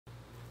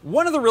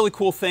One of the really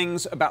cool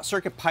things about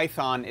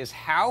CircuitPython is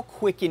how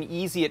quick and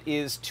easy it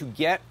is to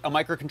get a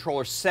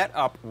microcontroller set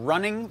up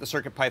running the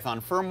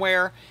CircuitPython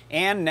firmware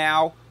and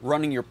now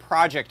running your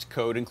project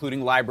code,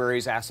 including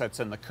libraries, assets,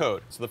 and the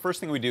code. So the first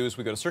thing we do is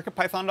we go to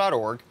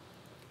circuitpython.org,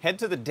 head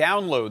to the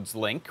downloads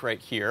link right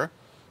here,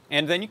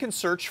 and then you can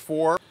search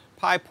for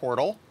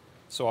PyPortal.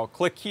 So I'll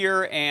click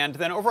here, and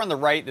then over on the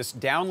right, this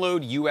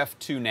download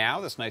UF2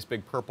 now, this nice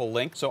big purple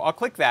link. So I'll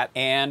click that,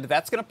 and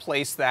that's going to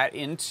place that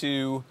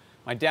into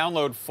my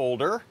download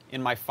folder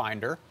in my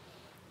Finder.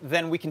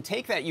 Then we can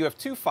take that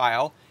UF2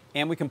 file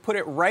and we can put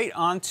it right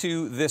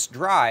onto this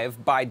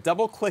drive by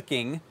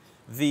double-clicking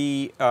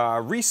the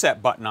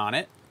reset button on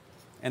it,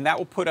 and that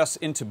will put us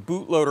into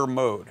bootloader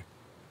mode.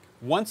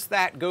 Once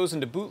that goes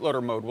into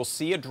bootloader mode, we'll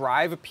see a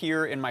drive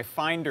appear in my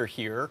Finder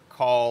here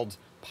called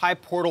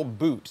PyPortal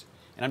boot.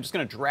 And I'm just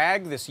going to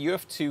drag this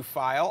UF2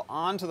 file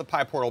onto the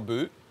PyPortal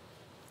boot.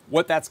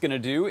 What that's going to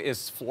do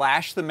is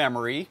flash the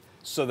memory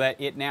so that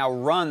it now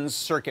runs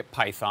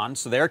CircuitPython.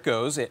 So there it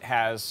goes. It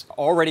has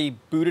already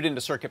booted into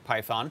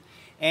CircuitPython,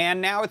 and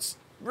now it's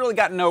really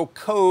got no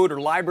code or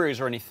libraries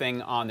or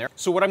anything on there.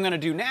 So what I'm going to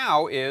do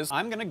now is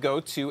I'm going to go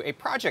to a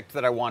project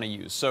that I want to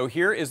use. So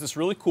here is this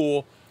really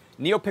cool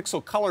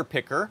NeoPixel color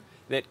picker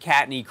that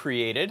Kattni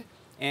created,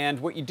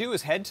 and what you do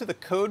is head to the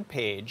code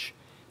page.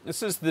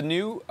 This is the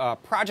new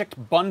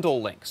project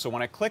bundle link. So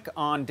when I click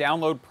on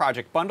download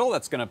project bundle,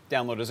 that's going to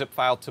download a zip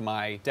file to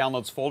my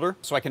downloads folder.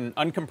 So I can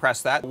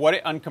uncompress that. What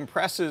it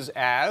uncompresses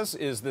as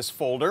is this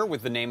folder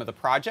with the name of the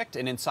project,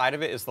 and inside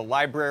of it is the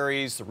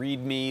libraries, the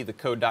readme, the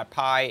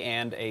code.py,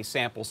 and a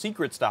sample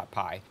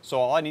secrets.py. So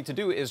all I need to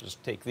do is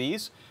just take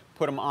these,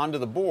 put them onto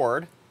the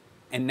board,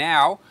 and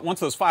now, once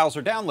those files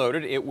are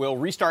downloaded, it will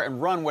restart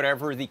and run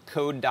whatever the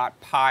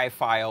code.py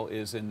file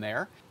is in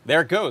there.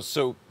 There it goes.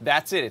 So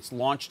that's it. It's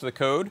launched the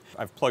code.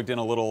 I've plugged in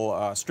a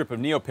little strip of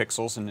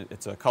NeoPixels, and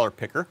it's a color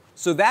picker.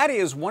 So that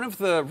is one of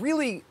the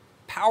really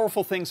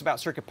powerful things about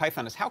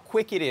CircuitPython, is how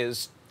quick it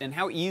is and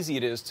how easy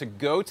it is to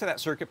go to that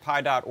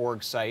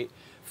circuitpy.org site,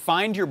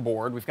 find your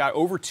board. We've got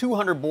over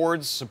 200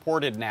 boards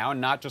supported now,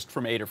 not just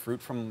from Adafruit,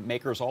 from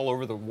makers all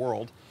over the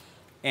world.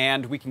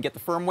 And we can get the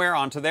firmware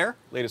onto there,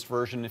 latest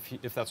version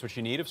if that's what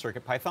you need of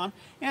CircuitPython.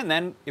 And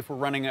then if we're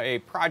running a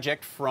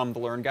project from the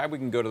Learn Guide, we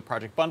can go to the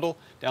project bundle,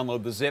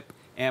 download the zip,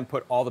 and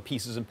put all the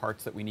pieces and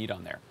parts that we need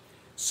on there.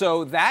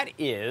 So that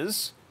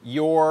is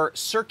your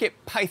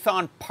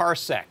CircuitPython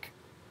Parsec.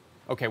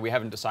 Okay, we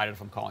haven't decided if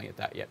I'm calling it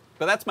that yet,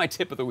 but that's my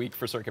tip of the week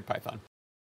for CircuitPython.